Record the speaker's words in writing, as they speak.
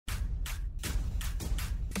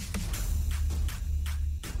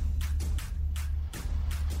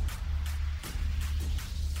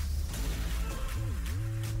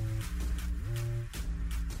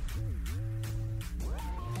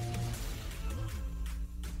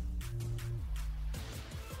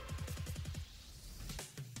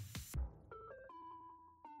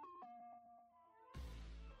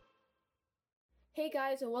Hey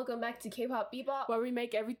guys, and welcome back to K-pop Bebop, where we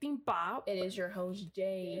make everything bop. It is your host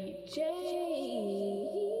Jay.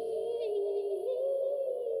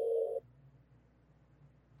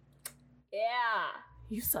 Yeah.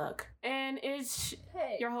 You suck. And it's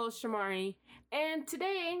Hey. your host Shamari. And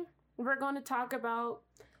today we're going to talk about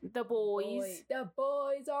the boys. The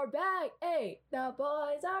boys are back. Hey, the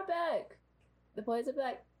boys are back. The boys are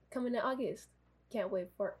back. Coming in August. Can't wait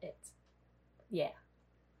for it. Yeah.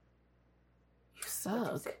 You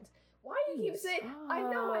suck. Why do you keep saying? I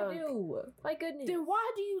know I do. My goodness. Then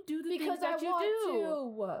why do you do the because things that I you want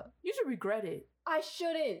do? to. You should regret it. I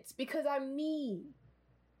shouldn't because I'm me.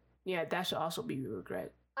 Yeah, that should also be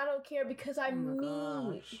regret. I don't care because I'm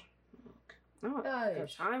me.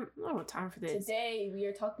 Gosh. I don't have time for this. Today we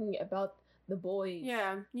are talking about the boys.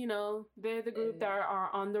 Yeah, you know, they're the group that are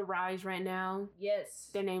on the rise right now. Yes.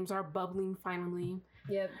 Their names are bubbling finally.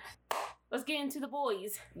 Yep. Let's get into the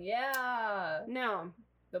boys. Yeah. Now,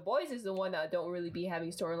 the boys is the one that don't really be having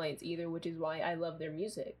storylines either, which is why I love their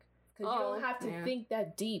music. Because you don't have to think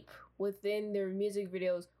that deep within their music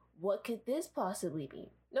videos. What could this possibly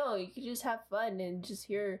be? No, you could just have fun and just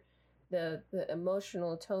hear the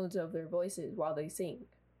emotional tones of their voices while they sing.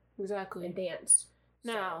 Exactly. And dance.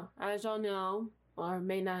 Now, as y'all know, or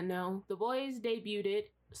may not know, the boys debuted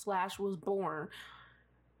 / was born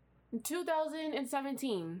in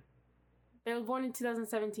 2017. They were born in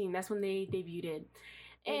 2017. That's when they debuted.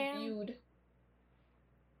 Debuted.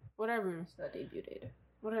 Whatever. It's not debuted.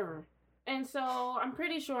 Whatever. And so I'm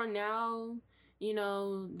pretty sure now, you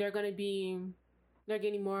know, they're getting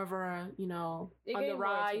more of a, you know, on the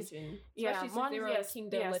rise. Yeah, since they were on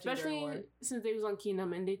Kingdom, especially since they was on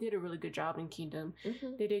Kingdom, and they did a really good job in Kingdom.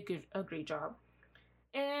 Mm-hmm. They did a great job.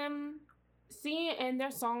 And their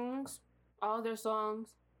songs, all their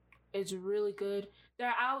songs, it's really good.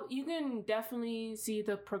 They're out. You can definitely see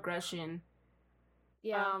the progression.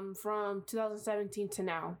 Yeah. From 2017 to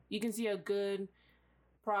now, you can see a good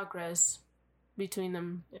progress between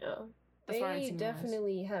them. Yeah. They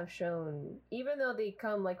definitely have shown, even though they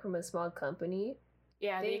come like from a small company.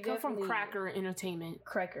 Yeah, they come from Cracker Entertainment.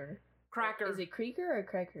 Cracker. Is it Creaker or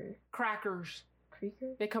Cracker? Crackers.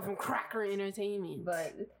 Creaker? They come from Cracker Entertainment.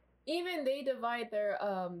 But even they divide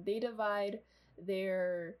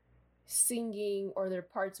their singing or their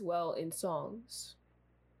parts well in songs.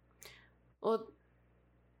 Well,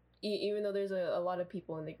 even though there's a lot of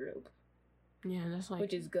people in the group. Yeah, that's like,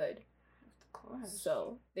 which is good.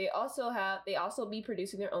 So they also be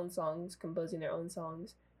producing their own songs, composing their own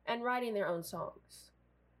songs, and writing their own songs.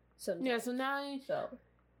 Sometimes. Yeah, so now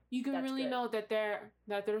you can really know that their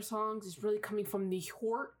songs is really coming from the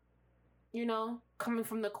heart, you know, coming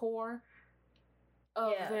from the core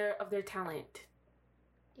of their talent.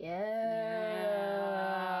 Yeah.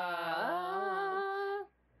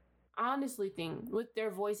 Honestly, with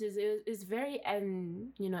their voices is very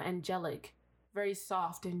angelic, very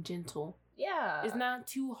soft and gentle. Yeah. It's not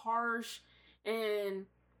too harsh and,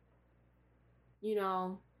 you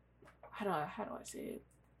know, how do I say it?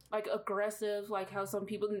 Like aggressive, like how some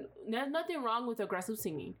people, there's nothing wrong with aggressive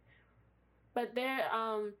singing. But they're,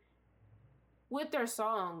 with their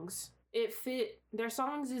songs, their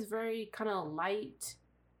songs is very kind of light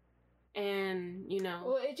and, you know.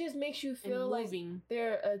 Well, it just makes you feel like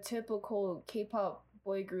they're a typical K-pop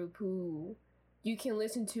boy group who you can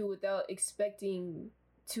listen to without expecting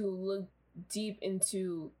to look deep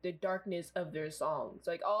into the darkness of their songs.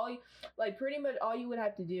 Pretty much all you would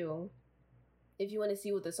have to do if you want to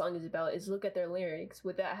see what the song is about is look at their lyrics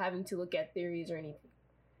without having to look at theories or anything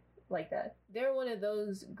like that. They're one of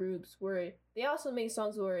those groups where they also make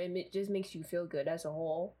songs where it just makes you feel good as a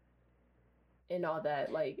whole and all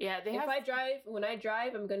that. Like, yeah, when I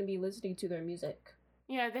drive, I'm going to be listening to their music.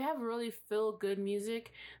 Yeah, they have really feel good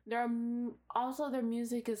music. Their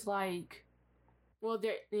music is like, well,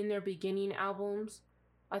 they're in their beginning albums.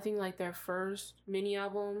 I think like their first mini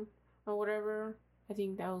album or whatever. I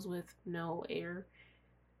think that was with No Air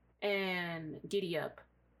and Giddy Up.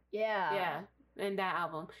 Yeah. Yeah, and that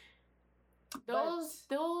album. Those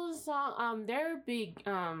their big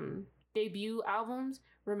debut albums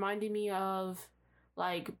reminded me of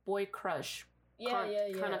like Boy Crush.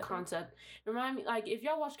 Kind of concept. Remind me, like, if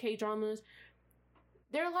y'all watch K-dramas,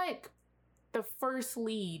 they're like the first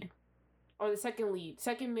lead or the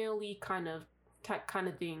second male lead kind of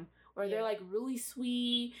thing, where they're like really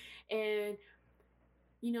sweet and,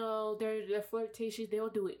 you know, they're flirtatious. They'll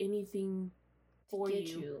do anything for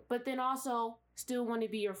you, but then also still want to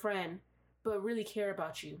be your friend, but really care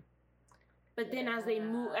about you. But then as they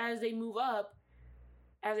move up,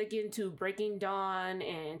 as they get into Breaking Dawn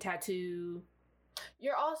and Tattoo.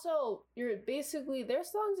 You're basically, their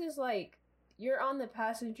songs is like, you're on the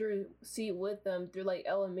passenger seat with them through like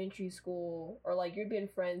elementary school, or like you've been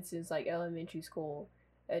friends since like elementary school,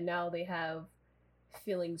 and now they have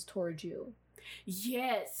feelings towards you.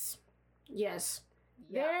 Yes. Yeah.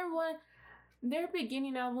 Their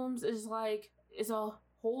beginning albums is like is a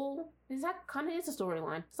whole is that kind of is a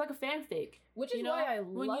storyline. It's like a fanfic, which is why I love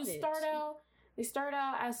it. When you they start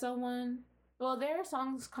out as someone. Well, their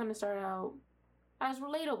songs kind of start out as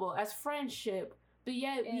relatable, as friendship, but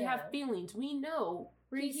yet we have feelings. We know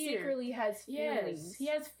he secretly has feelings. Yes, he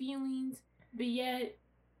has feelings, but yet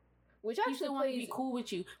which actually he still want to be cool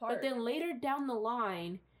with you. But then later down the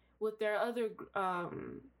line, with their other,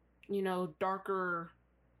 darker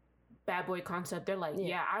bad boy concept, they're like,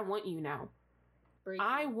 yeah I want you now.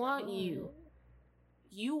 I want you.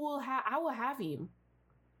 You will have. I will have you.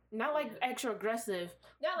 Not like extra aggressive.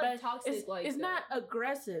 Not like toxic. It's not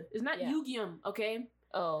aggressive. It's not Yugyeom, okay?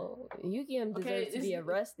 Oh, Yugyeom deserves to be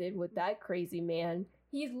arrested with that crazy man.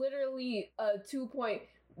 He's literally a 2 point.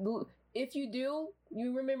 If you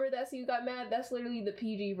remember that scene you got mad? That's literally the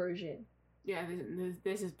PG version. Yeah,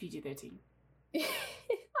 this is PG-13.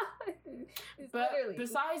 But literally.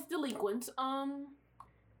 Besides Delinquents,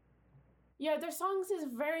 their songs is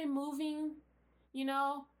very moving,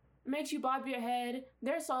 makes you bob your head.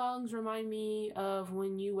 Their songs remind me of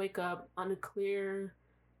when you wake up on a clear,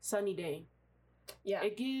 sunny day. Yeah.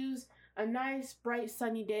 It gives a nice, bright,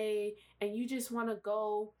 sunny day, and you just want to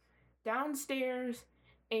go downstairs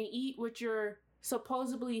and eat with your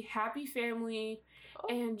supposedly happy family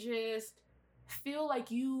and just feel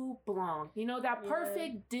like you belong. That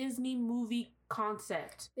perfect Disney movie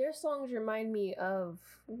concept. Their songs remind me of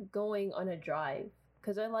going on a drive,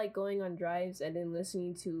 because I like going on drives and then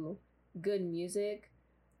listening to good music.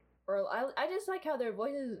 Or I just like how their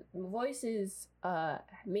voices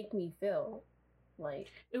make me feel.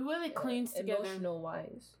 Like, it really clings together. Emotional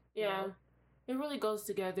wise. Yeah. It really goes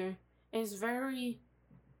together. It's very,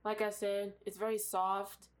 like I said, it's very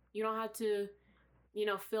soft. You don't have to,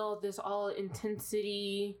 feel this all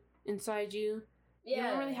intensity inside you. Yeah. You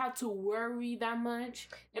don't really have to worry that much.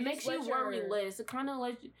 It makes you worryless. It kind of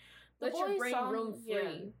let your brain roam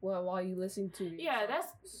free while you listen to it.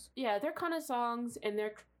 Yeah, their kind of songs and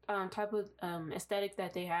their type of aesthetic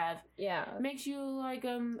that they have makes you like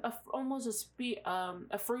almost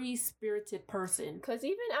a free spirited person. Because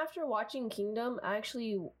even after watching Kingdom, I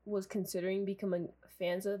actually was considering becoming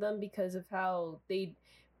fans of them because of how they,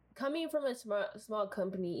 coming from a small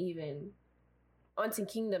company even onto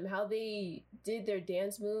Kingdom, how they did their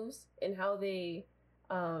dance moves and how they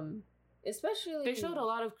especially they showed a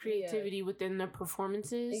lot of creativity within their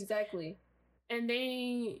performances. Exactly. And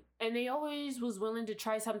they always was willing to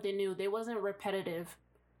try something new. They wasn't repetitive.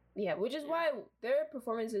 Yeah, which is why their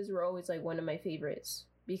performances were always like one of my favorites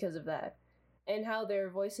because of that. And how their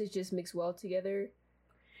voices just mix well together.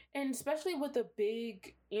 And especially with a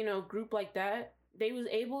big, group like that, they was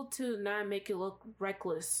able to not make it look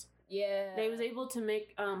reckless. Yeah. They was able to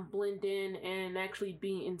make blend in and actually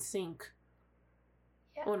be in sync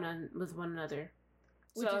with one another.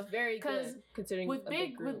 Which is very good considering with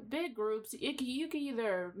big groups, you can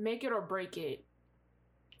either make it or break it.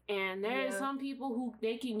 And there are some people who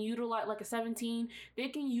they can utilize, like a 17, they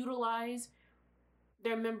can utilize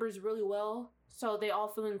their members really well, so they all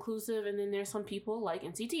feel inclusive. And then there's some people like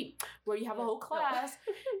NCT where you have a whole class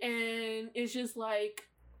and it's just like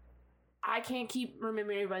I can't keep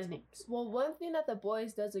remembering everybody's names. Well, one thing that The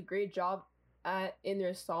Boys does a great job at in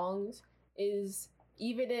their songs is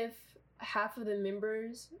even if half of the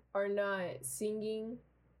members are not singing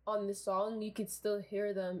on the song, you could still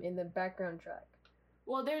hear them in the background track.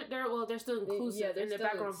 Well, they're still inclusive in the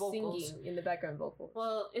background vocals. Singing in the background vocals.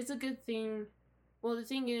 Well, it's a good thing. Well, the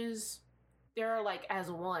thing is, they're like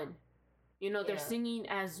as one. They're singing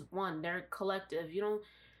as one. They're collective. You don't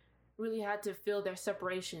really have to feel their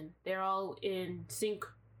separation. They're all in sync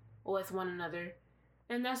with one another,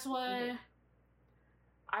 and that's what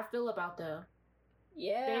I feel about them.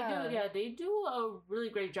 Yeah. They do a really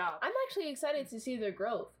great job. I'm actually excited to see their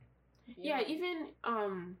growth. Yeah, even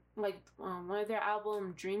one of their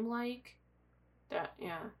album Dreamlike.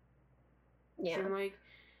 Dreamlike.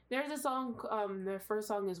 There's a song, their first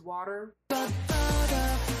song is Water.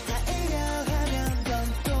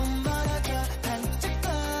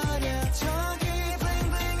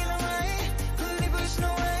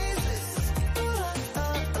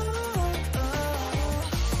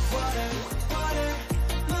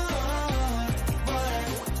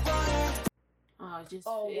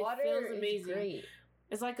 Water it feels amazing. Is great.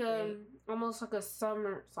 It's like almost like a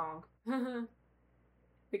summer song.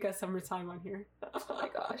 Because summertime on here. Oh my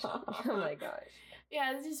gosh. Oh my gosh.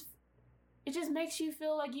 Yeah, it just makes you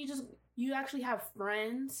feel like you actually have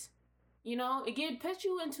friends. You know, it puts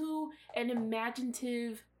you into an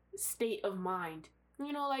imaginative state of mind.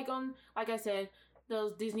 You know, like I said,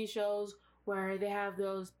 those Disney shows where they have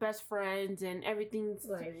those best friends and everything's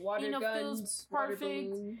like water guns, feels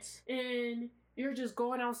perfect, and you're just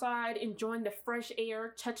going outside, enjoying the fresh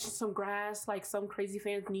air, touching some grass like some crazy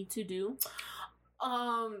fans need to do.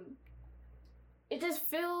 It just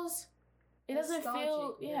feels. It doesn't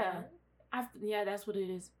feel. Yeah. Yeah, that's what it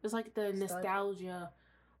is. It's like the nostalgia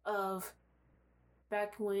of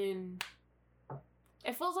back when.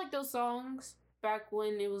 It feels like those songs back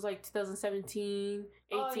when it was like 2017,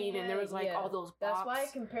 18, and there was like all those bops. That's why I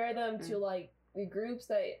compare them to like the groups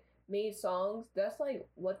that made songs. That's like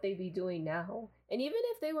what they be doing now. And even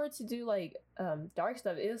if they were to do like dark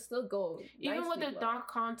stuff, it'll still go. Even with the dark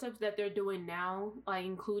concepts that they're doing now, like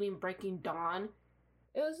including Breaking Dawn,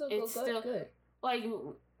 it was still good. Like,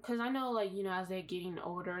 because I know, like, you know, as they're getting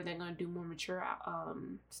older, they're gonna do more mature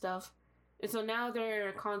stuff, and so now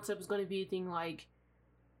their concept is gonna be a thing like,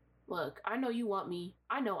 look, I know you want me.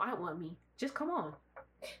 I know I want me. Just come on.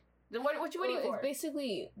 What you waiting for? It's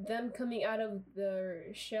basically them coming out of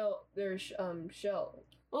their shell. Shell.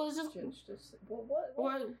 Well, it's just what?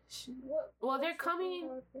 Well, they're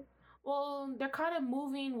coming. Well, they're kind of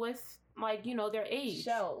moving with, like, you know, their age.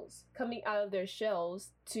 Shells coming out of their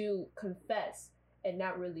shells to confess and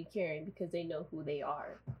not really caring because they know who they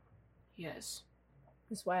are. Yes.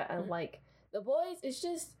 That's why I like The Boys. It's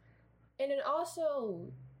just, and it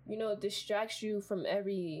also, you know, distracts you from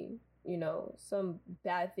every, you know, some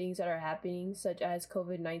bad things that are happening, such as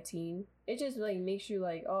COVID-19. It just like makes you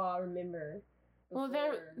like, oh, I remember. Well,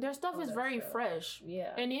 their stuff is very fresh.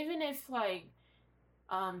 Yeah. And even if like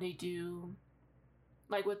they do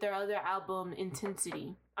like with their other album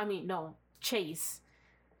Intensity. I mean, no, Chase.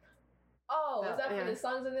 Oh, is that for the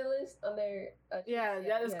songs on their list? On their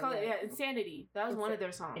called Insanity. That was one of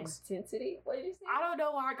their songs. Intensity? What did you say? I don't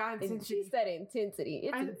know why I got Intensity. She said Intensity.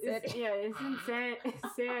 It's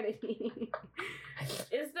Insanity.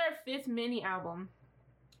 It's their 5th mini album.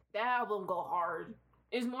 That album go hard.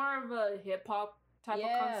 It's more of a hip hop type of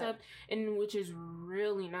concept, and which is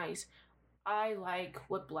really nice. I like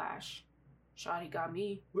Whiplash. Shawty got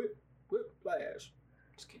me. Whiplash.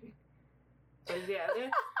 Just kidding. But yeah,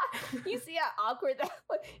 you see how awkward that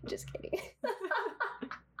was? Just kidding.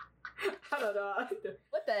 I don't know.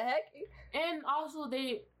 What the heck? And also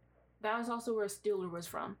that was also where Steeler was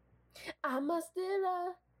from. I'm a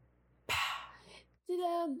Steeler.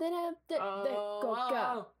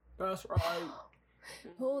 Oh, that's right.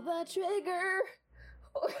 Pull the trigger.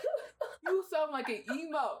 You sound like an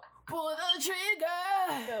emo. Pull the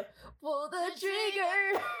trigger. Pull the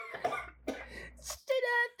trigger.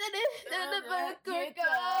 Pull the trigger.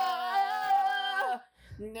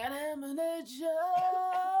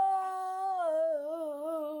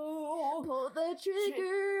 Pull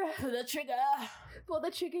the trigger. Pull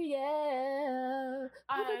the trigger, yeah.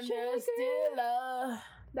 I'm a Steeler.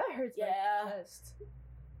 That hurts my chest.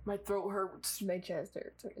 My throat hurts. My chest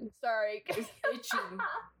hurts. Sorry. It's itching.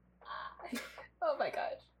 Oh my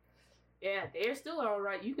gosh. Yeah, they're still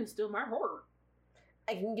alright. You can steal my heart.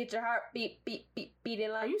 I can get your heart beating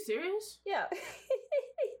like. Are you serious? Yeah.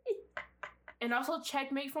 And also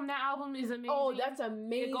Checkmate from that album is amazing. Oh, that's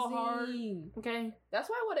amazing. It go hard. Okay. That's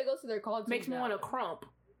why when I go to their concerts makes me want to crump.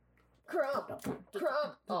 Crump.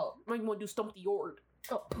 Oh. Make me want to do Stump the Yard.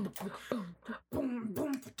 Oh.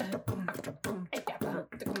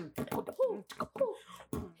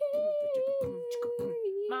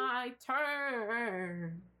 My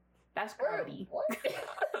turn. That's Gravity. What?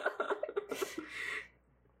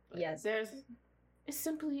 Yes. It's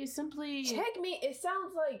simply Checkmate. It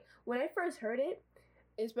sounds like when I first heard it,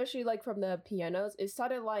 especially like from the pianos, it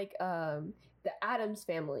sounded like the Addams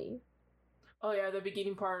Family. Oh yeah, the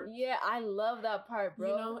beginning part. Yeah, I love that part, bro.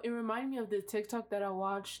 You know, it reminded me of the TikTok that I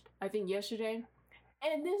watched, I think yesterday.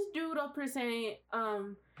 And this dude up here saying,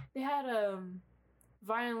 they had a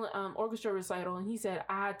violin orchestra recital, and he said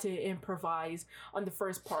I had to improvise on the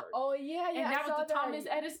first part. Oh yeah, and that was the Thomas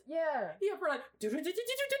Edison. Yeah, we're like,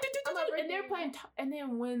 and they're playing, and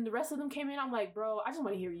then when the rest of them came in, I'm like, bro, I just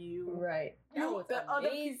want to hear you. Right, that was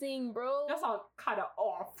amazing, bro. That's all kind of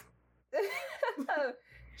off.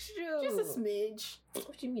 Shoot. Just a smidge.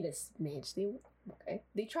 What do you mean a smidge?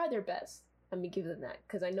 They tried their best. Let me give them that,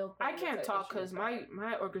 because I know I can't talk because my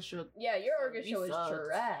orchestra. Yeah, your orchestra was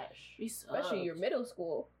trash. Especially your middle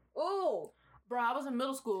school. Ooh, bro, I was in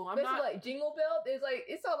middle school. I'm not like Jingle Bell.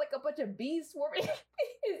 It sounded like a bunch of bees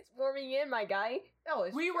swarming in, my guy. That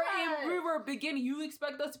was we were beginning. You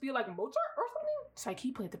expect us to be like Mozart or something? It's like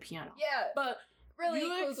he played the piano. Yeah, but really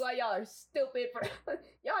includes why y'all are stupid.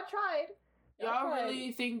 Y'all tried. Y'all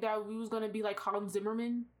really think that we was gonna be like Hans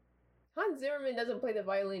Zimmerman? Hans Zimmerman doesn't play the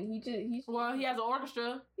violin. He has an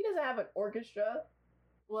orchestra. He doesn't have an orchestra.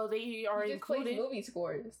 Well, they are included. Plays movie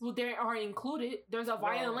scores. Well, they are included. There's a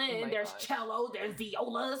violin. There's cello. There's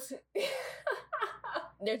violas.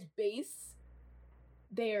 There's bass.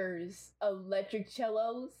 There's electric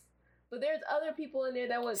cellos. But there's other people in there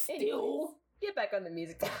that was still. Anyways, get back on the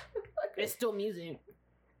music. It's still music.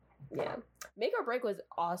 Yeah. Make or Break was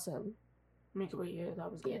awesome. Make or Break, yeah,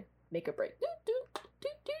 that was good. Yeah. Make or Break.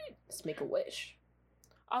 Let's make a wish.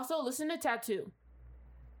 Also, listen to Tattoo.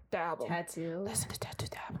 The album. Tattoo. Listen to Tattoo.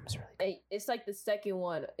 The album is really good. Hey, it's like the second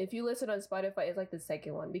one. If you listen on Spotify, it's like the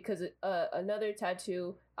second one because another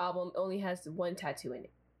Tattoo album only has one tattoo in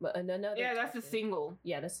it. But another. Yeah, that's a single.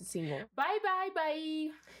 Yeah, that's a single. Bye bye bye.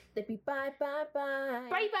 They be bye bye bye.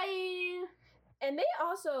 Bye bye. And they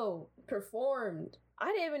also performed. I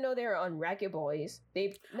didn't even know they were on Racket Boys.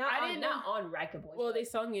 Not on Racket Boys. Well, they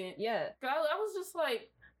sung it. Yeah. I was just like,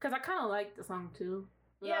 because I kind of liked the song too.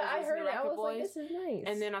 Yeah, I heard it. I was like, this is nice.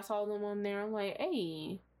 And then I saw them on there. I'm like,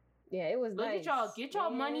 hey. Yeah, it was nice. Get y'all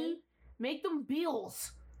money. Make them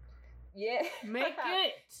bills. Yeah. Make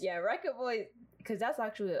it. Yeah, Racket Boys. Because that's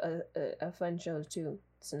actually a fun show too.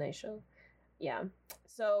 It's a nice show. Yeah.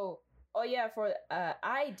 So, for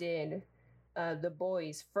I did The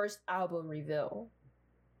Boys' first album reveal.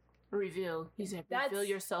 He said, reveal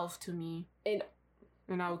yourself to me. And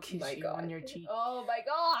I'll kiss you on your cheek. Oh my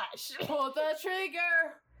gosh. Pull the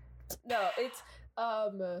trigger. No, it's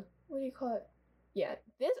what do you call it? Yeah.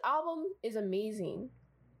 This album is amazing.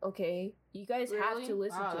 Okay? You guys have to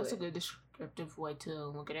listen to it. That's a good descriptive way to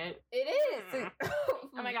look at it. It is. Oh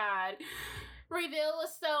my god. Reveal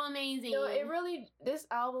was so amazing. No, this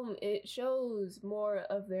album, it shows more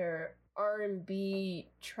of their R&B,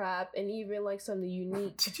 trap, and even like some of the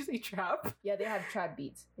unique. Did you say trap? Yeah, they have trap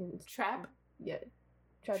beats. Trap? Yeah.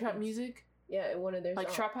 Trap music? Yeah, in one of their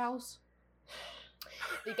songs. Trap house?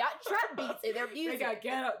 They got trap beats in their music. They got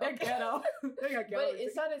ghetto. They're ghetto. But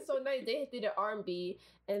it sounded so nice. They did an R&B,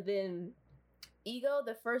 and then Ego,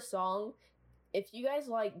 the first song, if you guys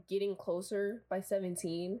like Getting Closer by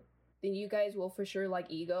 17, then you guys will for sure like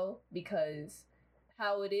Ego, because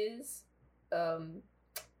how it is, what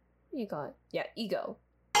do you call it? Yeah, Ego.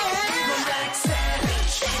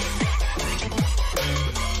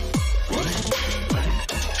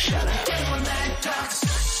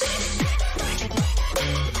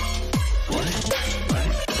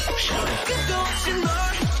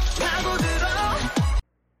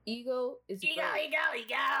 Ego is Ego. Exactly.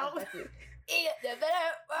 Ego, the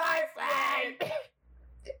better boyfriend.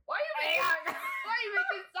 Why you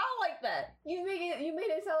make it sound like that? You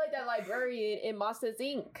made it sound like that librarian in Monsters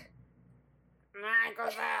Inc.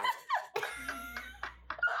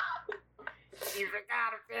 You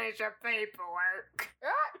forgot to finish your paperwork.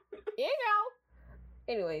 Ego.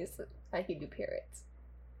 Anyways, I can do parrots.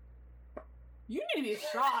 You need to be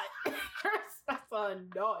shot. That's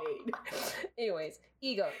annoying. Anyways,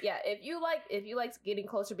 Ego. Yeah, if you like Getting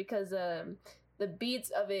Closer, because the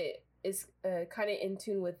beats of it is kind of in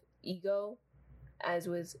tune with Ego, as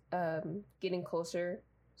was Getting Closer,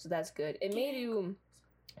 so that's good. It made you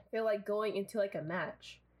feel like going into like a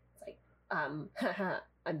match. It's like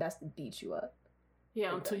I'm best to beat you up.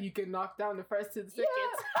 Yeah, until you get knocked down the first 10 seconds. Yeah,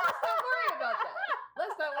 let's not worry about that.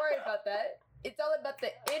 Let's not worry about that. It's all about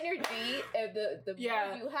the energy and the you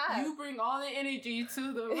have. You bring all the energy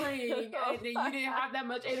to the ring, and then you didn't have that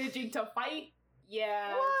much energy to fight.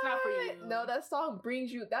 Yeah, what? It's not for you. No, that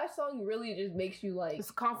song really just makes you like...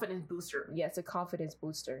 It's a confidence booster. Yeah, it's a confidence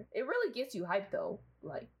booster. It really gets you hyped though.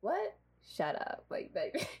 Like, what? Shut up. Like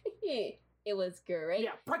that. It was great.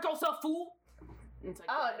 Yeah, break yourself, fool. Like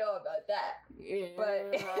I don't know about that. Yeah.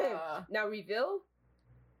 But now Reveal.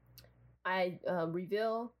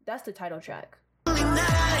 Reveal, that's the title track.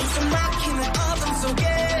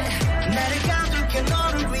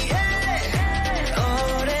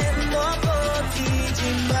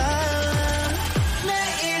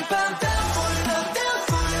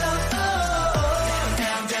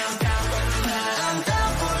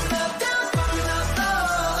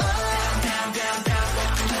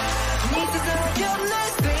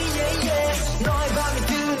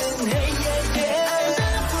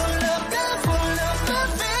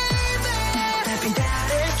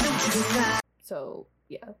 So,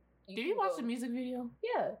 yeah. Did you watch the music video?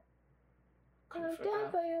 Yeah. Down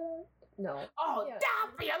for your love. No. Oh, yeah.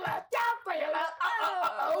 Down for your love, down for your love.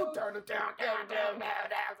 Oh, turn it down, down. I'm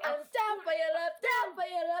down for your love, down for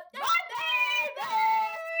your love. My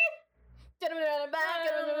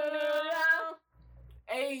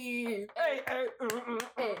baby! Hey, hey, hey.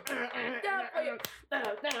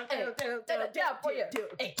 down for you.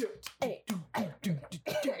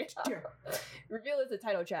 Reveal is the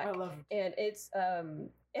title track. I love it. And it's a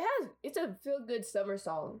feel good summer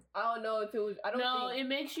song. I don't know if it was. It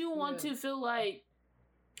makes you want to feel like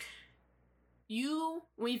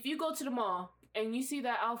if you go to the mall and you see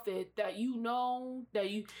that outfit that you know that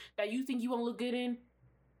you think you won't look good in,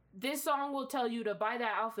 this song will tell you to buy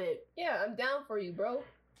that outfit. Yeah, I'm down for you, bro.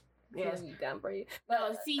 Yes, down for you.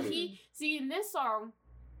 But see in this song,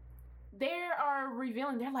 they are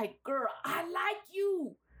revealing. They're like, "Girl, I like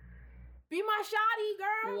you. Be my shawty,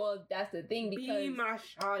 girl." Well, that's the thing because be my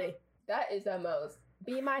shawty. That is the most.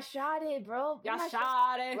 Be my shawty, bro. Be my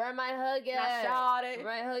shawty. Where my hug at? My shawty.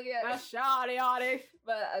 My hug at? My shawty.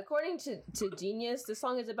 But according to Genius, the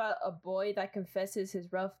song is about a boy that confesses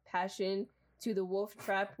his rough passion to the wolf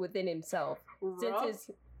trapped within himself. Since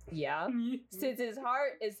his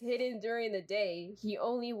heart is hidden during the day, he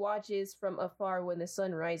only watches from afar when the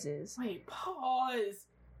sun rises. Wait, pause.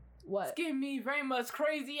 What? It's getting me very much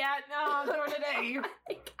crazy during the day.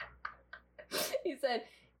 He said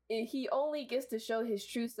he only gets to show his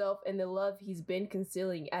true self and the love he's been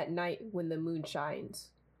concealing at night when the moon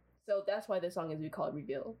shines. So that's why the song is called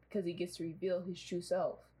Reveal, because he gets to reveal his true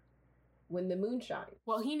self when the moon shines.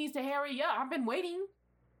 Well, he needs to hurry up. I've been waiting.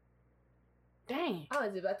 Dang. I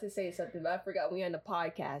was about to say something, but I forgot we on the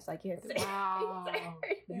podcast. I can't say. Wow.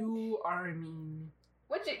 You are mean.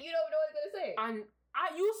 What you don't know what I was gonna say?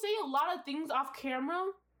 You say a lot of things off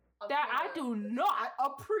camera I do not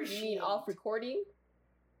appreciate. You mean off recording?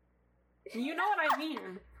 You know what I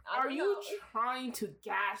mean. Are you trying to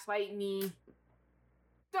gaslight me?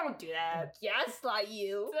 Don't do that. Gaslight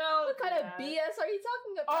you? What kind of BS are you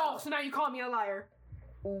talking about? Oh, so now you call me a liar.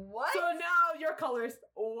 What? So now your colors.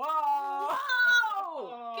 Whoa!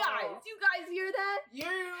 Whoa! Guys, you guys hear that? You. How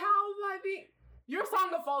am I being? You're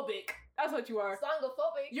songophobic. That's what you are.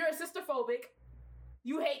 Songophobic? You're a sisterphobic.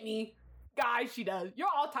 You hate me. Guys, she does. You're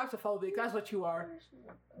all types of phobic. That's what you are.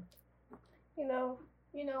 You know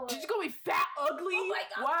what? Did you call me fat, ugly? Oh my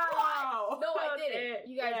god! Wow! What? No, I didn't.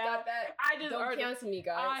 You guys got that? Don't cancel me,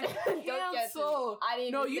 guys. Don't cancel. I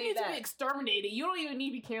didn't. No, you need to be exterminated. You don't even need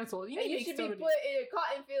to be canceled. You should be put in a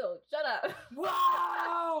cotton field. Shut up.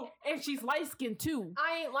 Wow! And she's light skinned too.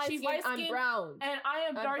 I ain't light skinned. I'm brown. And I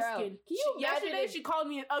am dark skinned. Yesterday she called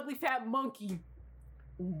me an ugly fat monkey.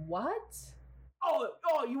 What? Oh,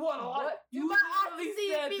 you want to lie? You literally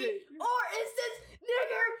said me, it. Or is this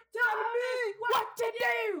nigger telling me what to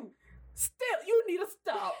do? Still, you need to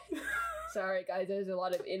stop. Sorry, guys. There's a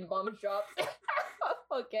lot of in-bomb drops.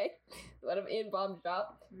 Okay. A lot of in-bomb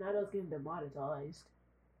drops. Nato's getting demonetized.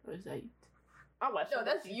 What is that? No,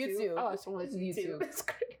 that's YouTube. Oh, that's YouTube. That's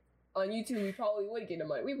great. On YouTube, we probably would get the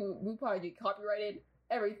money. We probably get copyrighted.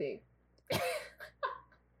 Everything.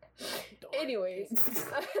 Anyways,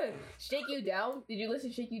 Shake You Down. Did you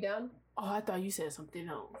listen to Shake You Down? Oh, I thought you said something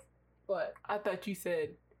else. What? I thought you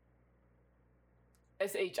said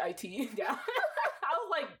SHIT down. I was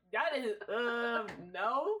like, that is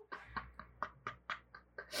no.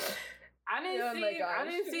 I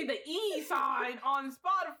didn't see the E sign on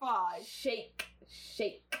Spotify. Shake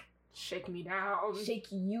me down. Shake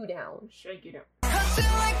you down. Shake you down.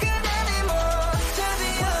 Like an animal,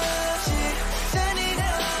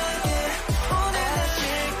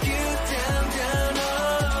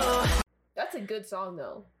 that's a good song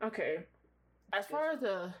though. Okay. As far as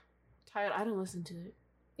the title, I didn't listen to it.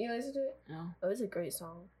 You didn't listen to it? No. Oh, it's a great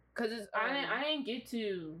song. Cause it's I didn't get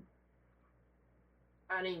to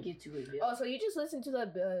it yet. Oh, so you just listened to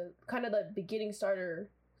the kind of the beginning starter.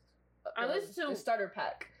 I listened to the starter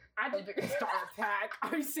pack. I did starter pack.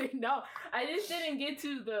 I said no. I just didn't get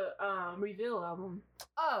to the Reveal album.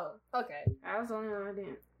 Oh, okay. That was the only one I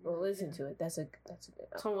didn't. Well, listen to it. That's a good album.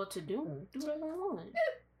 So what to do? Do whatever I want.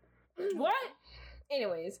 What?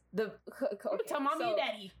 Anyways, okay, tell mommy and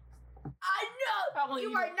daddy. I know.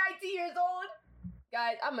 You are 19 years old,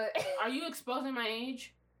 guys. Are you exposing my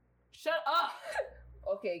age? Shut up.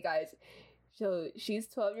 Okay, guys. So she's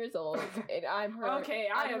 12 years old, and I'm her. Okay,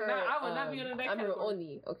 I would not be on that. I'm her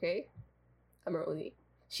oni. Okay, I'm her oni.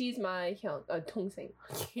 She's my hyung, tongseng.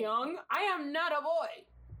 Hyung? I am not a boy.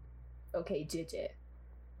 Okay, Jije.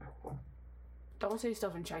 Don't say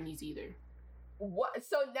stuff in Chinese either. What?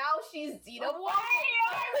 So now she's xenophobic.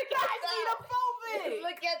 Look at xenophobic.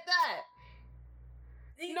 Look at that.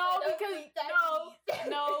 No, because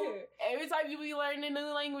no. Every time you be learning a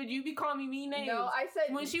new language, you be calling me names. No, I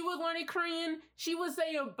said when she was learning Korean, she was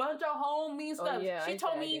saying a bunch of homemade stuff. Oh, yeah, she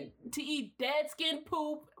told me to eat dead skin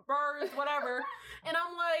poop, birds, whatever, and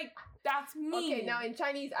I'm like, that's me. Okay, now in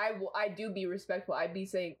Chinese, I do be respectful. I be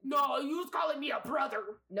saying no. You was calling me a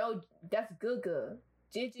brother. No, that's gugu.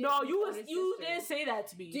 Digit. No, you didn't say that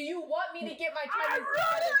to me. Do you want me to get my I Chinese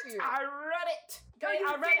read it. out? I read it. No, I you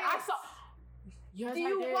read it. I didn't. saw. Yes, Do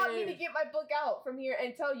you I want me did. to get my book out from here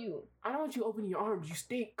and tell you? I don't want you opening your arms. You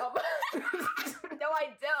stink. No, I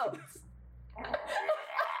don't.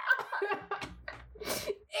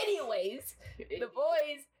 Anyways, the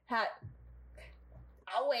boys had.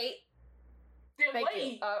 I'll wait. Thank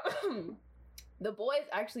Wait. you. The boys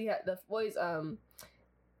actually had the boys.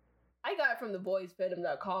 I got it from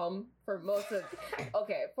theboysfandom.com for most of.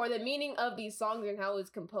 Okay, for the meaning of these songs and how it's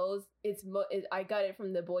composed, I got it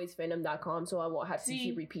from theboysfandom.com, so I won't have to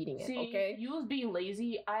keep repeating it. Okay. You was being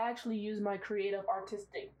lazy. I actually used my creative,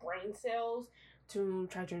 artistic brain cells to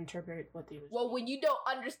try to interpret what they were. Well, when you don't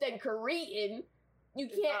understand Korean, you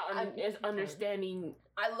can't. It's understanding.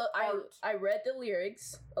 I read the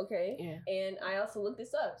lyrics, okay, Yeah. and I also looked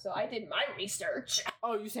this up. So I did my research.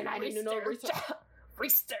 Oh, you said I didn't know research.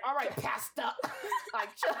 Research. All right, passed up.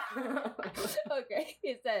 Okay,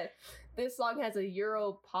 it said this song has a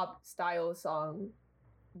Euro pop style song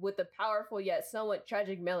with a powerful yet somewhat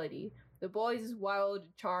tragic melody. The boys' wild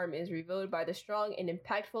charm is revealed by the strong and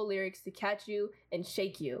impactful lyrics to catch you and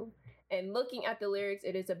shake you. And looking at the lyrics,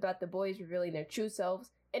 it is about the boys revealing their true selves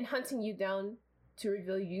and hunting you down to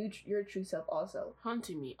reveal your true self also.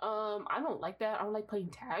 Hunting me. I don't like that. I don't like playing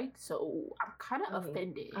tag, so I'm kind of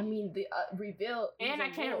offended. I mean, the reveal. And I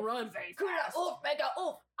can't run very fast. Oof, mega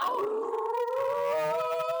oof.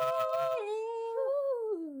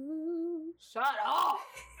 Shut up!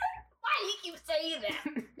 Why do you keep saying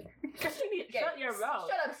that? Because you need to shut your mouth.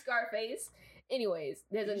 Shut up, Scarface. Anyways,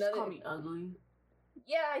 there's You another. just call me ugly.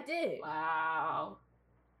 Yeah, I did. Wow.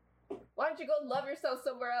 Why don't you go love yourself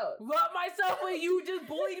somewhere else? Love myself when you just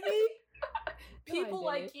bullied me? People No,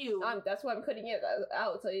 I like didn't. you. That's why I'm cutting it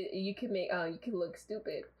out so you can make you can look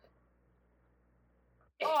stupid.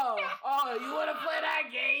 Oh, you want to play that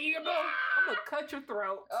game? I'm gonna cut your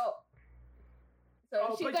throat. Oh. So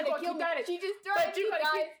Oh, she's but you gonna gonna kill keep me. that in. She just But threatened you you gonna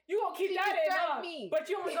guys. keep, you gonna keep She that just in, threatened huh? me. But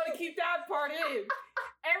you only gonna keep that part in.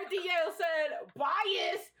 Everything else said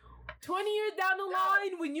bias. 20 years down the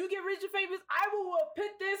line, when you get rich and famous, I will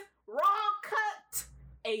put this raw cut.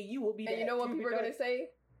 Hey, you will be there. And you know what people are gonna say?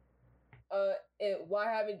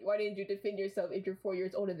 Why didn't you defend yourself if you're 4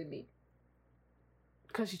 years older than me?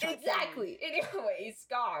 Because she's trying Exactly. Anyway,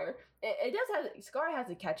 Scar. Scar has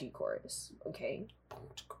a catchy chorus. Okay.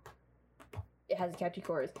 It has a catchy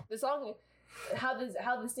chorus. The song, how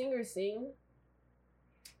the singers sing,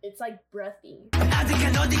 it's like breathy.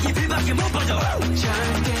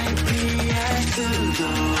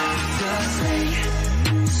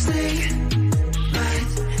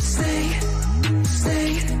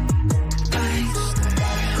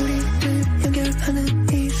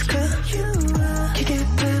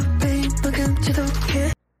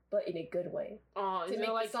 But in a good way. Oh, To is make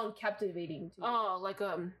it like the song captivating too. oh, like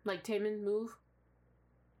Taemin's move?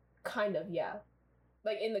 Kind of, yeah.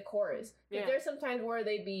 Like in the chorus. Yeah. There's some times where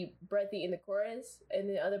they be breathy in the chorus and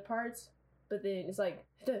the other parts, but then it's like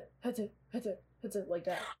like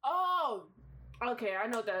that. Oh, okay. I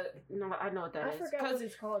know that. No, I know what that I is. forgot what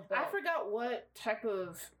it's called. I forgot what type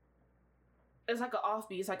of. It's like an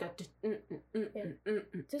offbeat. It's like a.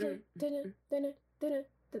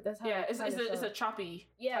 That's how Yeah, it kinda it's a sounds. choppy.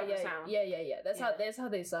 Yeah. sound. That's how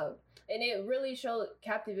they sung, and it really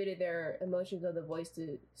captivated their emotions of the voice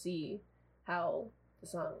to see how the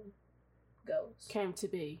song goes. Came to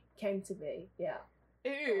be. Yeah.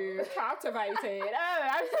 Ew, captivated.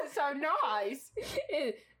 Oh, that's so nice.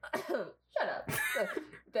 Shut up.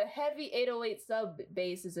 The heavy 808 sub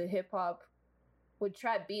bass is a hip hop with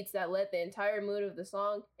trap beats that let the entire mood of the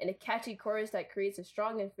song and a catchy chorus that creates a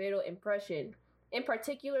strong and fatal impression. In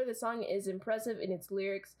particular, the song is impressive in its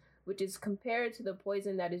lyrics, which is compared to the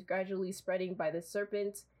poison that is gradually spreading by the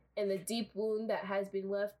serpent and the deep wound that has been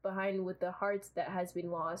left behind with the hearts that has been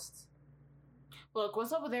lost. Look,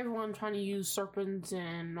 what's up with everyone trying to use serpents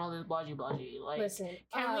and all this blah blah? Like, Listen,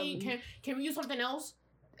 can we use something else?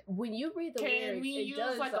 When you read the lyrics, Can we it use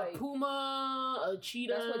does, like a puma, a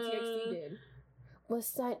cheetah? That's what TXT did.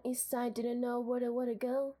 West side, east side, didn't know where to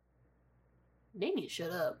go. They need to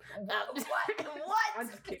shut up. What? I'm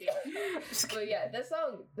just kidding. But yeah, that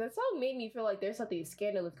song made me feel like there's something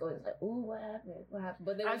scandalous going. It's like, ooh, what happened?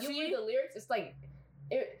 But then when you read the lyrics, it's like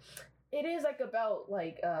it is like about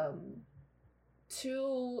like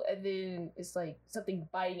two, and then it's like something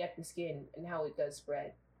biting at the skin and how it does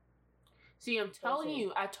spread. See, I'm telling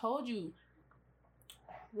you, I told you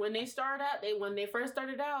when they first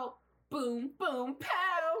started out, boom, boom, pow.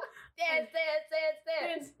 Dance.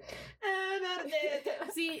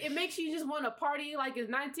 See, it makes you just want to party like it's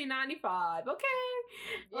 1995, okay?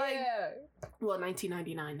 Like, Yeah. Well,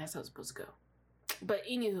 1999. That's how it's supposed to go. But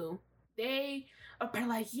anywho, they are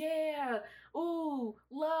like, yeah, ooh,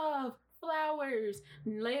 love, flowers.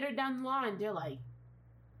 And later down the line, they're like,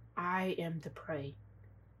 I am the prey.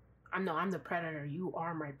 I'm the predator. You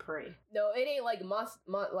are my prey. No, it ain't like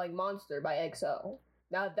Monster by EXO.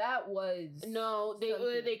 Now that was no. They're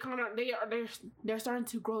starting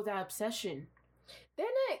to grow that obsession. They're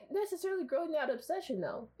not necessarily growing that obsession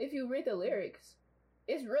though. If you read the lyrics,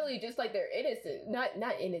 it's really just like they're innocent.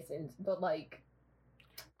 Not innocent, but like,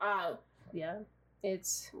 yeah.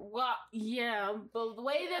 It's well, yeah, but the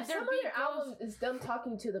way that some of their album is them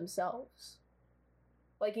talking to themselves.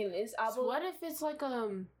 Like in this album, so what if it's like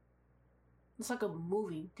it's like a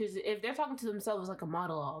movie? Because if they're talking to themselves, it's like a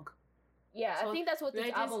monologue. Yeah, so I think that's what this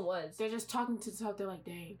album was. They're just talking to themselves. They're like,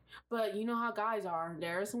 dang. But you know how guys are.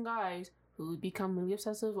 There are some guys who become really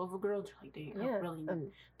obsessive over girls. They're like, dang, I really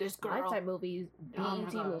need this girl. Lifetime movies,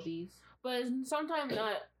 BET movies. But sometimes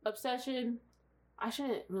not obsession. I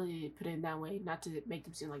shouldn't really put it that way, not to make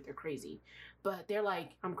them seem like they're crazy. But they're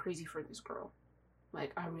like, I'm crazy for this girl.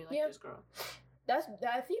 Like, I really like this girl.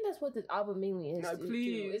 I think that's what this album mainly is. No,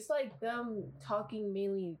 please. It's like them talking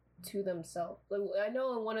mainly to themselves. Like I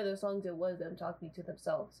know in one of the songs it was them talking to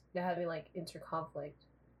themselves. They're having like interconflict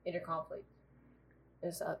and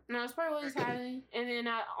stuff. No, that's probably what is happening. And then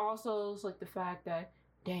I also it's like the fact that,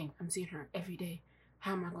 dang, I'm seeing her every day.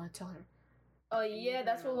 How am I going to tell her? Oh yeah,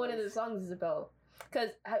 that's what one of the songs is about. Cause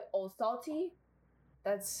Salty,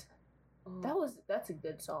 that's a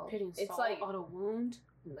good song. It's salt like on a wound.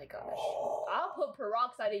 Oh my gosh. I'll put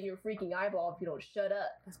peroxide in your freaking eyeball if you don't shut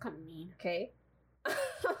up. That's kind of mean. Okay.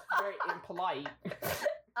 Very impolite.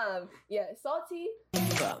 Yeah, Salty.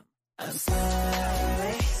 I'm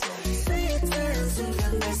sorry. Say it turns and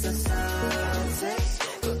then there's a salty.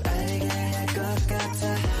 But I got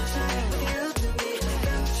to you to be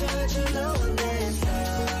got you know when it's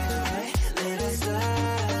sorry. Little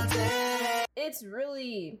salty. It's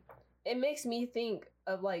really, it makes me think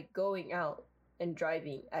of like going out and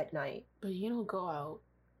driving at night. But you don't go out.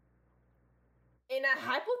 In a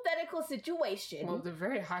hypothetical situation. Well, they're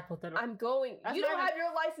very hypothetical. I'm going. You don't have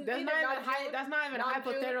your license. That's not even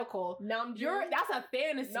hypothetical. Namjoon. That's a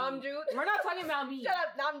fantasy. Namjoon. We're not talking about me. Shut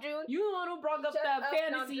up, Namjoon. You the one who brought up that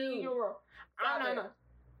fantasy in your world. I don't know.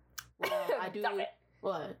 Well, I do. Stop it.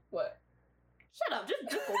 What? Shut up. Just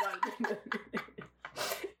go right.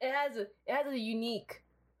 It has a unique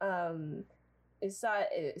It's sad.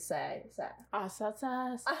 Sorry,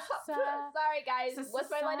 guys. What's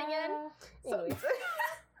my line again? Anyways.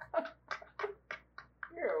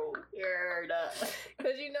 You're weird.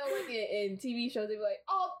 Because you know, like in TV shows, they be like,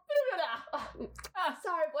 "Oh,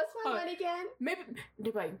 sorry. What's my line again?" Maybe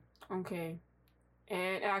they're like, "Okay,"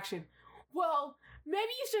 and action. Well,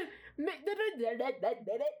 maybe you should. What's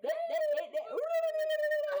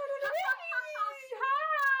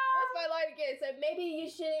my line again? So maybe you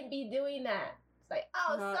shouldn't be doing that. Like,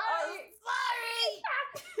 oh, sorry.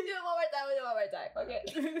 Do it one more time. Okay.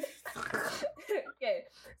 Okay.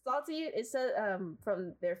 Salty, it says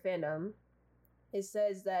from their fandom, it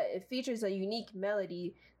says that it features a unique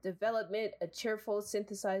melody, development, a cheerful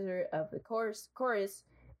synthesizer of the chorus,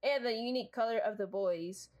 and the unique color of the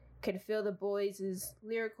boys. Can feel the boys'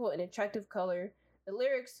 lyrical and attractive color. The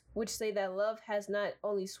lyrics, which say that love has not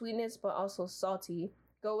only sweetness but also salty,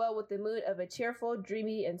 go well with the mood of a cheerful,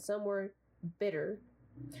 dreamy, and somewhere bitter.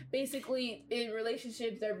 Basically, in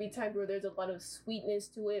relationships, there'd be times where there's a lot of sweetness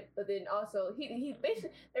to it, but then also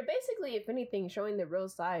they're basically, if anything, showing the real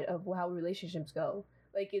side of how relationships go.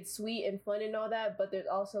 Like it's sweet and fun and all that, but there's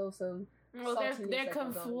also some. Well,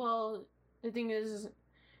 well, the thing is,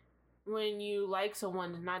 when you like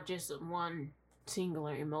someone, it's not just one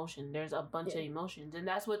singular emotion. There's a bunch of emotions, and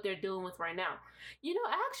that's what they're dealing with right now. You know,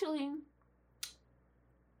 actually,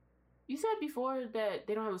 you said before that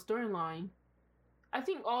they don't have a storyline. I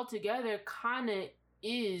think altogether kind of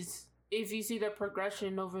is, if you see the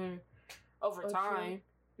progression over time, true.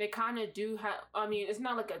 They kind of do have, I mean, it's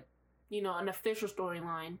not like an official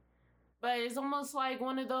storyline, but it's almost like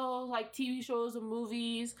one of those like TV shows or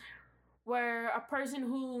movies where a person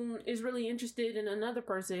who is really interested in another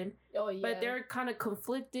person, but they're kind of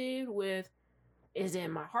conflicted with, is it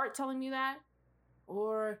my heart telling me that?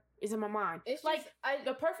 Or is it my mind? It's like,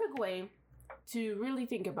 the perfect way to really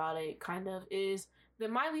think about it kind of is the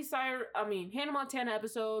Hannah Montana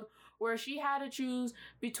episode where she had to choose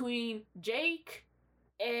between Jake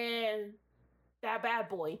and that bad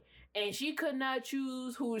boy, and she could not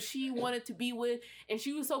choose who she wanted to be with, and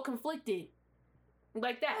she was so conflicted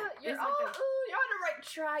like that. You're on right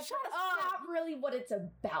track. Shut That's up. not really what it's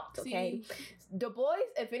about, okay? See? The Boys,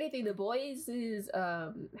 if anything, The Boys is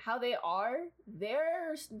how they are.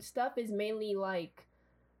 Their stuff is mainly like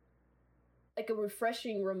a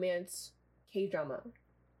refreshing romance K-drama.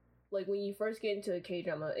 Like when you first get into a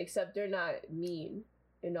K-drama, except they're not mean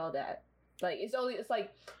and all that. Like it's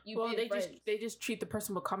like you. Well, they just treat the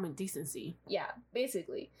person with common decency. Yeah,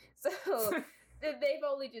 basically. So they've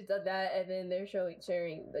only just done that, and then they're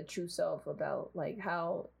sharing the true self about like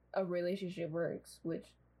how a relationship works, which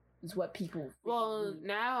is what people. Well,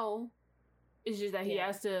 now it's just that he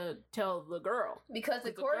has to tell the girl, because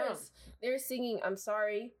the chorus they're singing "I'm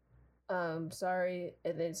sorry," sorry,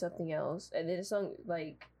 and then something else, and then the song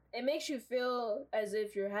like. It makes you feel as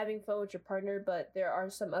if you're having fun with your partner, but there are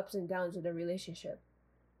some ups and downs in the relationship,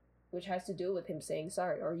 which has to do with him saying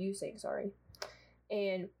sorry or you saying sorry.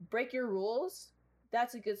 And Break Your Rules,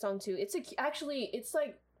 that's a good song too. It's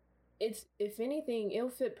if anything, it'll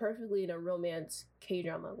fit perfectly in a romance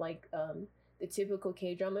K-drama, like the typical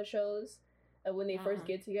K-drama shows when they first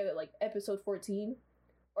get together, like episode 14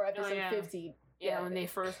 or episode 15. Yeah, when they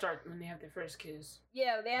have their first kiss.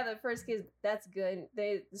 Yeah, when they have their first kiss, that's good.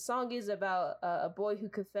 The song is about a boy who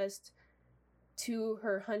confessed to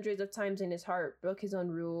her hundreds of times in his heart, broke his own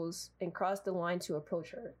rules, and crossed the line to approach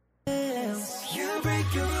her. You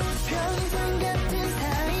break your rules, 평생 같은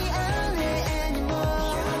사이 안에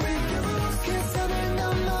anymore. You break your rules, 그 선을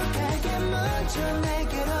넘어가게 먼저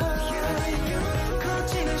내게로. You break your rules,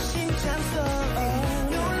 거치는 심장 소리,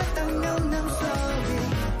 놀랐던 명랑 소리,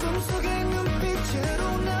 꿈속의 눈빛으로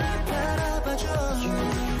날 바라봐줘.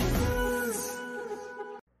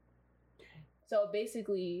 So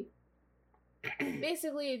basically,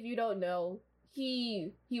 if you don't know,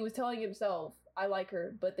 he was telling himself, I like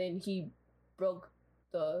her, but then he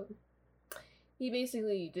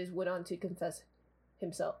basically just went on to confess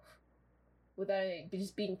himself without it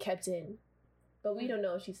just being kept in. But we don't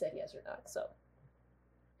know if she said yes or not, so.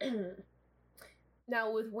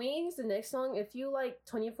 Now with Wings, the next song, if you like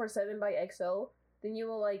 24/7 by EXO, then you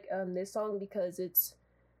will like this song because it's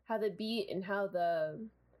how the beat and how the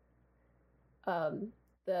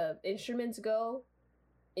instruments go.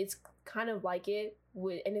 It's kind of like it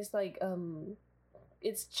and it's like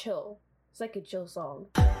it's chill. It's like a chill song.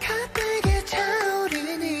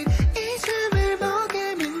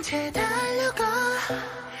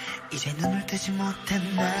 이제 눈을 뜨지 못해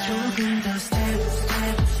나 조금 더 step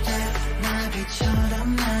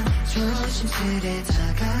나비처럼만 조심스레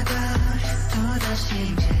다가가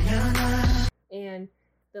또다시 밀려나. And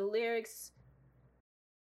the lyrics,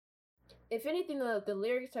 if anything, the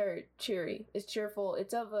lyrics are cheery. It's cheerful.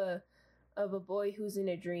 It's of a boy who's in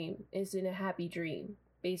a dream. It's in a happy dream,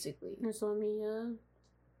 basically. It's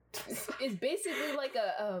basically like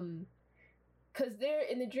a because they're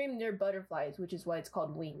in the dream, they're butterflies, which is why it's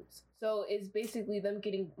called Wings. So it's basically them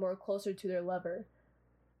getting more closer to their lover.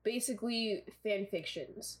 Basically, fan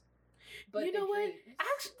fictions. But you know what?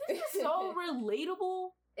 Actually, this is so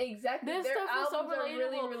relatable. Exactly. This Their stuff is so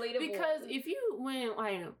relatable, really relatable. Because if you went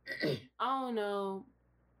like, I don't know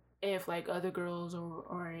if like other girls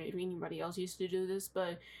or if anybody else used to do this,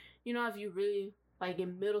 but you know, if you really like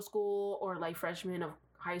in middle school or like freshman of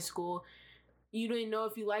high school, you didn't know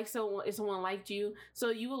if you liked someone, if someone liked you, so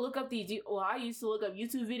you would look up these. Well, I used to look up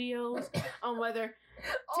YouTube videos on whether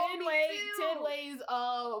 10 ways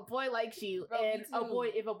a boy likes you, bro, and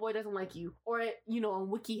if a boy doesn't like you, or you know on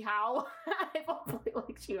WikiHow if a boy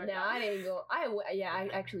likes you. No, I didn't go. I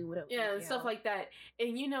actually would have. Yeah, and stuff like that,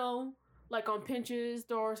 and you know, like on Pinterest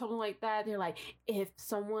or something like that, they're like,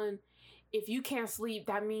 if you can't sleep,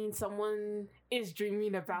 that means someone is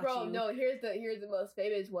dreaming about you. Bro, no, here's the most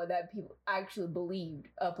famous one that people actually believed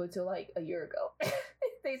up until like a year ago.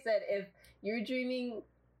 They said if you're dreaming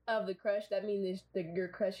of the crush, that means your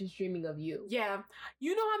crush is dreaming of you. Yeah.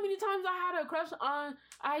 You know how many times I had a crush on,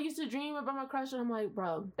 I used to dream about my crush and I'm like,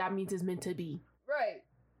 bro, that means it's meant to be. Right.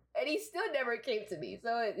 And he still never came to me,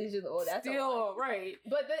 so it's just that's still right.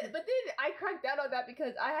 But then I cracked down on that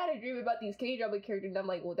because I had a dream about these K-drama characters, and I'm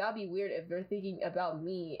like, well, that'd be weird if they're thinking about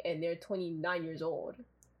me and they're 29 years old.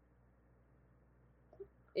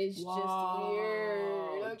 It's just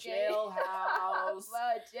weird. Okay? Jailhouse.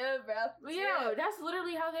 Chill, bro. But yeah, that's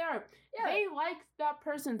literally how they are. Yeah. They like that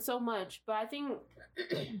person so much, but I think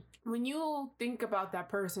when you think about that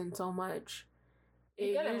person so much,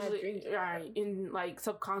 it usually right in like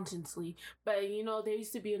subconsciously. But you know, there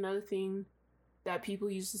used to be another thing that people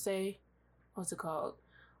used to say. What's it called?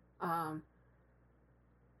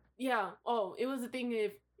 It was a thing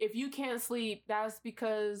if you can't sleep, that's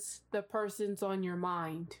because the person's on your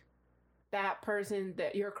mind. That person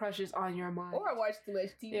that your crush is on your mind. Or I watch too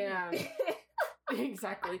much TV. Yeah.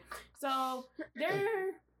 Exactly. So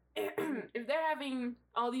they're if they're having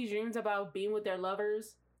all these dreams about being with their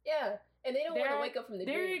lovers, yeah, and they don't want to wake up from the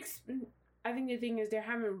dreams. I think the thing is they're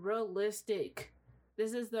having realistic.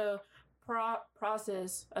 This is the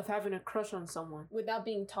process of having a crush on someone without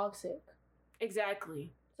being toxic.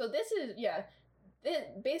 Exactly. So this is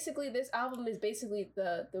basically this album is basically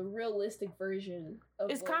the realistic version of.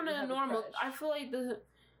 It's kind of normal. I feel like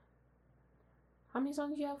how many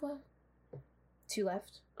songs do you have left? 2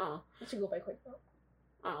 left. Oh, it should go by quick though.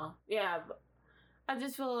 Oh, yeah. I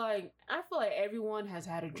just feel like everyone has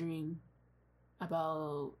had a dream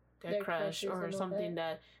about their crush or something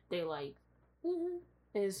that they like. Mm-hmm.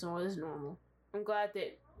 It's normal. I'm glad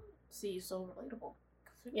that C is so relatable.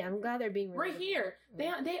 Yeah, I'm glad they're being relatable. Right here.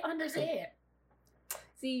 They understand.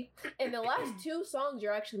 See, and the last 2 songs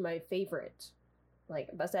are actually my favorite. Like,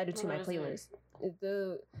 that's added to my playlist.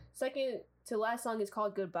 The second to last song is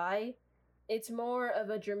called Goodbye. It's more of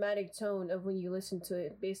a dramatic tone of when you listen to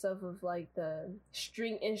it based off of like the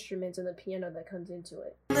string instruments and the piano that comes into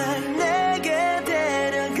it.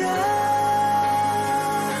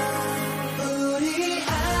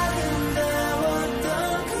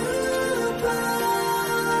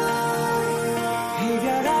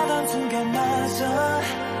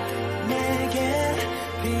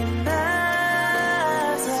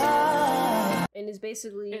 And it's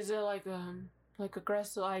basically... Is it like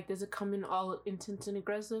aggressive? Like, does it come in all intense and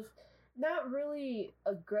aggressive? Not really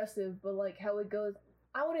aggressive, but like how it goes,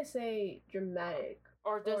 I wouldn't say dramatic.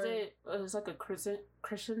 Or does it's like a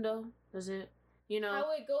crescendo? Does it, How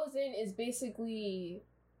it goes in is basically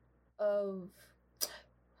how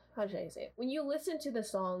should I say it? When you listen to the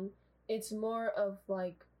song, it's more of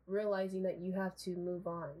like realizing that you have to move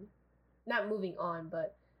on. Not moving on,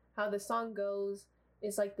 but how the song goes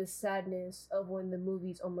is like the sadness of when the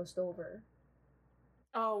movie's almost over.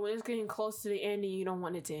 Oh, when it's getting close to the end and you don't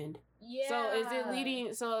want it to end. Yeah. So is it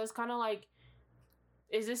leading? So it's kind of like,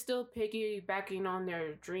 is it still piggybacking on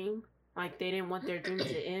their dream? Like they didn't want their dream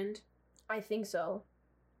to end? I think so.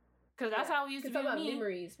 Because that's how we used to be about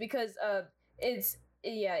memories. Because it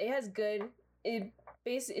has good. It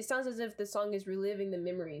sounds as if the song is reliving the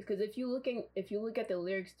memories. Because if you look at the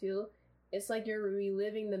lyrics too, it's like you're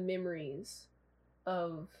reliving the memories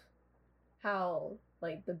of how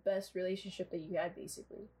like the best relationship that you had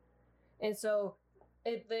basically. And so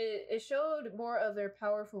it showed more of their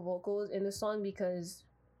powerful vocals in the song because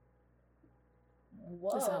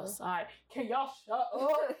This outside. Can y'all shut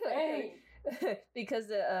up? Hey. Because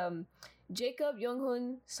the Jacob,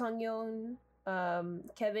 Younghoon, Sangyeon,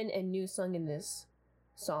 Kevin, and New sung in this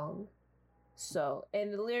song. So,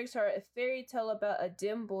 and the lyrics are a fairy tale about a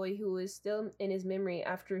dim boy who is still in his memory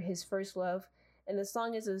after his first love, and the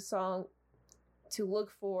song is a song to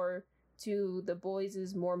look for to the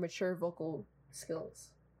boys' more mature vocal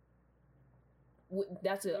skills.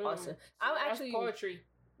 That's awesome. I'm actually poetry.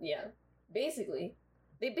 Yeah, basically,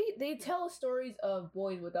 they tell stories of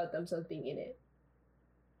boys without themselves being in it.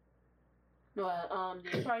 No,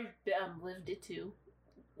 they probably lived it too.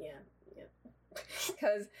 Yeah.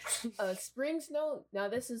 Because Spring Snow, now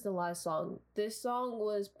this is the last song. This song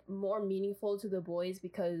was more meaningful to the boys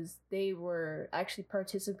because they were actually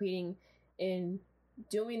participating in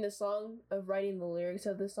doing the song, of writing the lyrics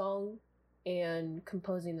of the song, and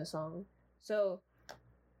composing the song. So,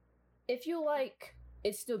 if you like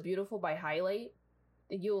It's Still Beautiful by Highlight,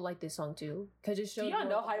 then you'll like this song too. Because it shows. Do y'all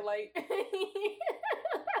know Highlight?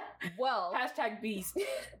 Well. #Beast.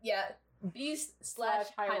 Yeah.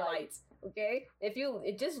 Beast/Highlights. Okay? If you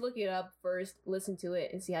just look it up first, listen to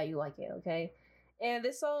it, and see how you like it, okay? And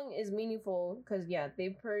this song is meaningful because, yeah,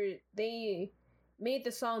 they made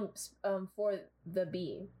the song for the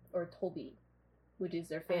B, or Toby, which is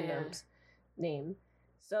their fandom's name.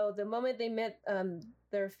 So the moment they met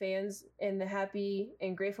their fans and the happy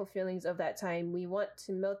and grateful feelings of that time, we want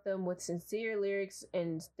to melt them with sincere lyrics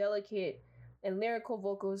and delicate and lyrical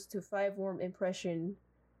vocals to 5 warm impression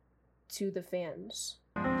to the fans.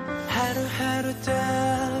 하루하루 더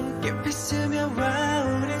깊이 스며와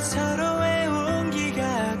우린 서로의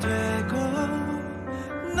온기가 되고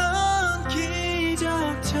넌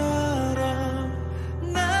기적처럼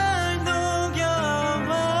날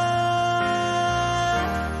녹여와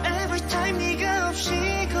Every time 네가 없이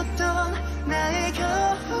걷던 나의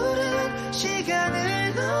겨울은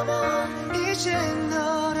시간을 넘어 이제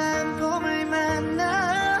너란 봄을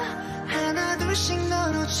만나 하나 둘씩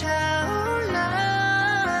너로 차올라.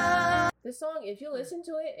 This song, if you listen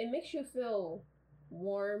to it, it makes you feel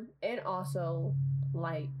warm and also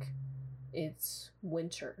like it's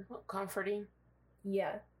winter. Comforting.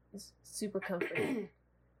 Yeah, it's super comforting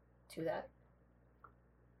to that.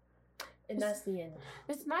 And that's the end.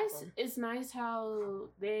 It's nice. It's nice how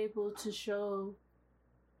they're able to show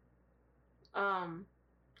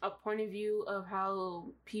a point of view of how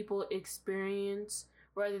people experience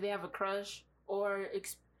whether they have a crush or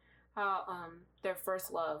how their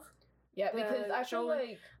first love. Yeah, because I feel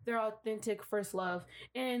like their authentic first love,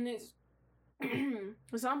 and it's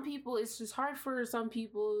for some people it's just hard for some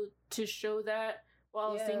people to show that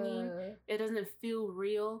while singing. It doesn't feel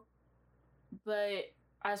real, but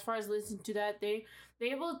as far as listening to that, they're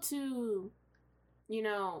able to, you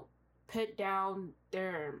know, put down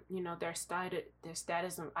their, you know, their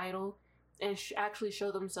status of idol and actually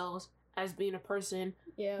show themselves as being a person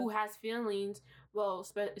who has feelings, well,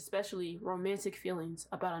 especially romantic feelings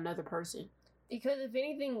about another person. Because if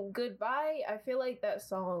anything, Goodbye, I feel like that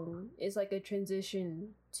song is like a transition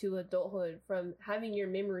to adulthood from having your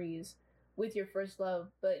memories with your first love,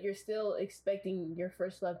 but you're still expecting your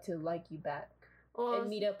first love to like you back and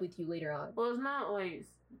meet up with you later on. Well, it's not like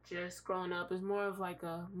just growing up. It's more of like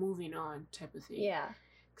a moving on type of thing. Yeah.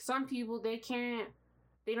 Some people, they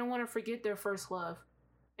don't want to forget their first love,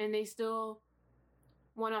 and they still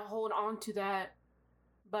want to hold on to that.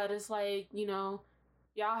 But it's like, you know,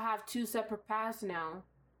 y'all have two separate paths now,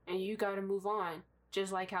 and you got to move on,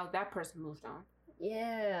 just like how that person moved on.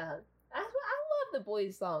 Yeah. I love the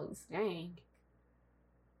boys' songs. Dang.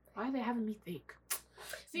 Why are they having me think?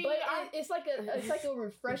 See, but it's like a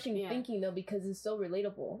refreshing thinking though, because it's so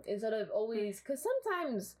relatable instead of always, because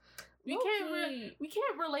sometimes we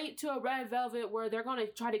can't relate to a Red Velvet where they're gonna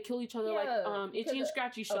try to kill each other like Itchy and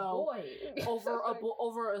Scratchy show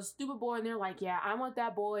over a stupid boy, and they're like, yeah, I want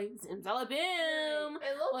that boy, Zimzalabim.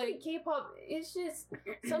 And low-key K-pop, it's just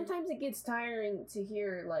sometimes it gets tiring to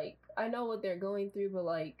hear, like, I know what they're going through, but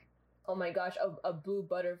like, oh my gosh, a blue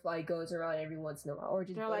butterfly goes around every once in a while, or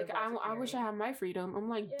just they're like, I wish I had my freedom. I'm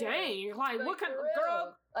like, dang, like what kind of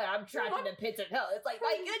girl? Like, I'm trapped in the pits of hell. It's like,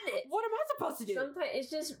 my goodness, what am I supposed to do? Sometimes it's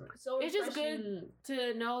just so. It's just good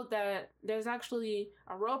to know that there's actually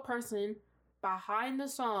a real person behind the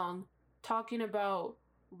song talking about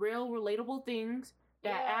real relatable things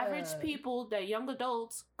that average people, that young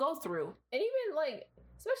adults go through, and even like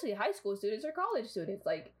especially high school students or college students,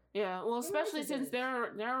 like. Yeah, well, especially since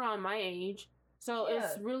they're around my age, so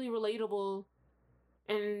it's really relatable,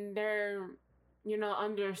 and they're, you know,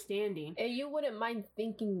 understanding. And you wouldn't mind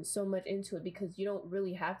thinking so much into it because you don't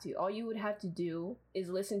really have to. All you would have to do is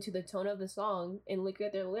listen to the tone of the song and look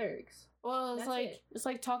at their lyrics. Well, it's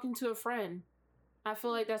like talking to a friend. I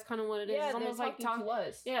feel like that's kind of what it is. Yeah, it's almost like talking to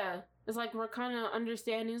us. Yeah, it's like we're kind of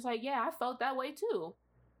understanding. It's like, yeah, I felt that way too.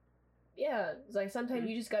 Yeah, it's like sometimes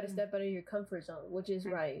you just got to step out of your comfort zone, which is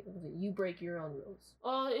right. You break your own rules.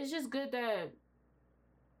 Well, it's just good that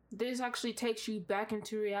this actually takes you back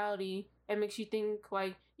into reality and makes you think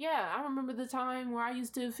like, yeah, I remember the time where I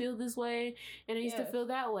used to feel this way and I used to feel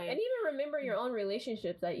that way. And even remember your own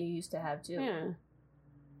relationships that you used to have too. Yeah.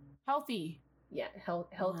 Healthy. Yeah,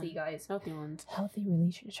 healthy guys. Healthy ones. Healthy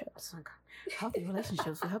relationships. Oh my God. Healthy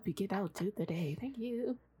relationships will help you get out through the day. Thank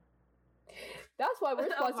you. That's why we're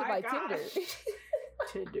sponsored by Tinder.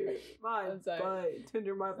 Tinder, my butt.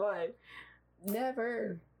 Tinder, my butt.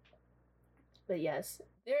 Never. But yes,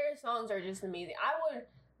 their songs are just amazing. I would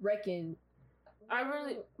reckon. I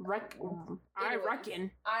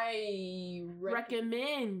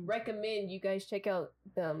recommend you guys check out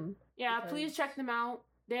them. Yeah, please check them out.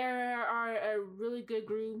 They are a really good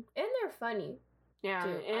group, and they're funny. Yeah,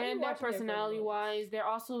 and their personality wise, they're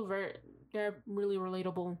also they're really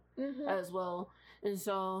relatable as well. And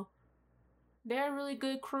so they're a really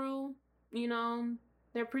good crew, you know,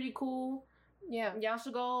 they're pretty cool. Yeah. Y'all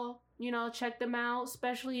should go, you know, check them out,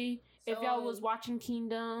 especially if y'all was watching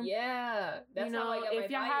Kingdom. Yeah. That's you know, how I got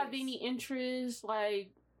if y'all have any interest,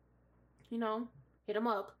 like, you know, hit them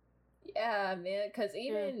up. Yeah, man, because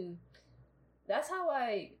even that's how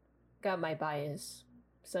I got my bias.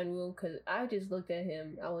 Sunwoo, because I just looked at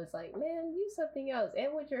him. I was like, man, you something else.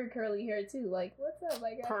 And with your curly hair too. Like, what's up,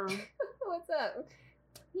 my guy? What's up?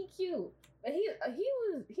 He cute. But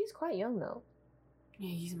he's quite young though.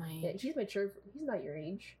 Yeah, he's my age. Yeah, he's mature. He's not your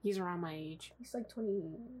age. He's around my age. He's like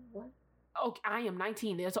 21. Okay, I am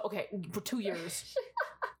 19. It's okay. For 2 years.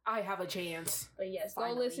 I have a chance. But yes,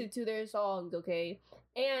 go listen to their songs, okay?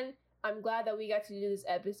 And I'm glad that we got to do this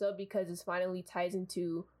episode because it finally ties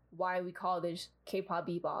into why we call this K-pop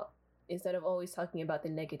bebop instead of always talking about the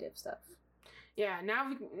negative stuff. Yeah,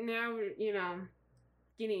 now we're, you know,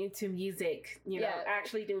 getting into music, you know,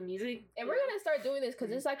 actually doing music. And we're going to start doing this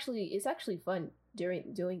because it's actually fun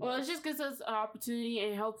doing Well, it just gives us an opportunity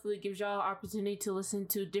and hopefully gives y'all an opportunity to listen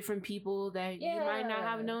to different people that you might not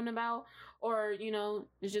have known about, or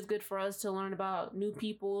it's just good for us to learn about new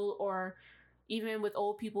people, or even with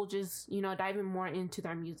old people, just diving more into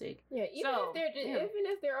their music. Yeah, even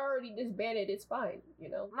if they're already disbanded, it's fine.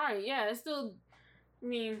 Right? Yeah, it's still. I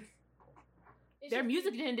mean, their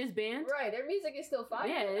music didn't disband. Right, their music is still fine.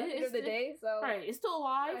 Yeah, at the end of the day. So right, it's still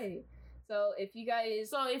alive. Right. So if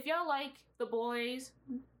y'all like The Boys,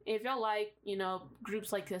 if y'all like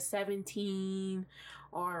groups like the 17,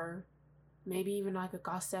 or maybe even like a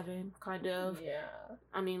GOT7 kind of. Yeah.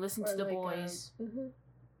 I mean, listen to The Boys.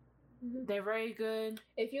 They're very good.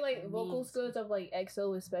 If you like vocal skills of like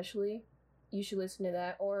EXO especially, you should listen to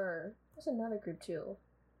that. Or there's another group too.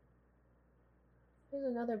 There's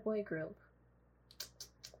another boy group.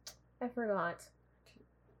 I forgot.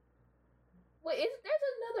 Wait,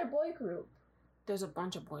 there's another boy group. There's a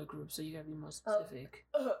bunch of boy groups, so you gotta be more specific.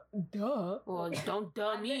 Duh. Well, don't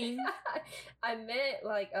duh me. I meant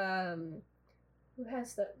like who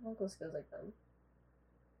has the vocal skills like them?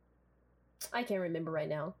 I can't remember right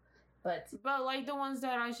now, but like the ones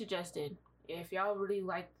that I suggested. If y'all really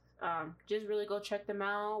like, just really go check them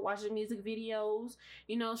out. Watch the music videos.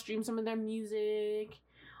 Stream some of their music,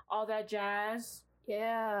 all that jazz.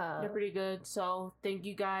 Yeah, they're pretty good. So thank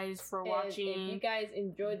you guys for watching. If you guys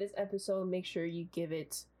enjoyed this episode, make sure you give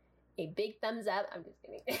it a big thumbs up. I'm just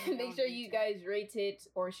kidding. Make sure you guys rate it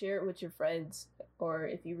or share it with your friends,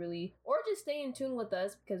 or just stay in tune with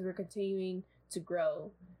us, because we're continuing to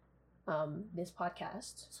grow this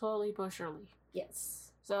podcast slowly but surely.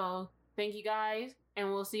 Yes. So thank you guys,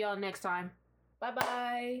 and we'll see y'all next time.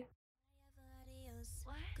 Bye.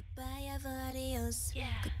 Goodbye, ever adios.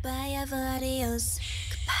 Yeah. Goodbye, ever adios.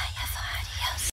 Goodbye.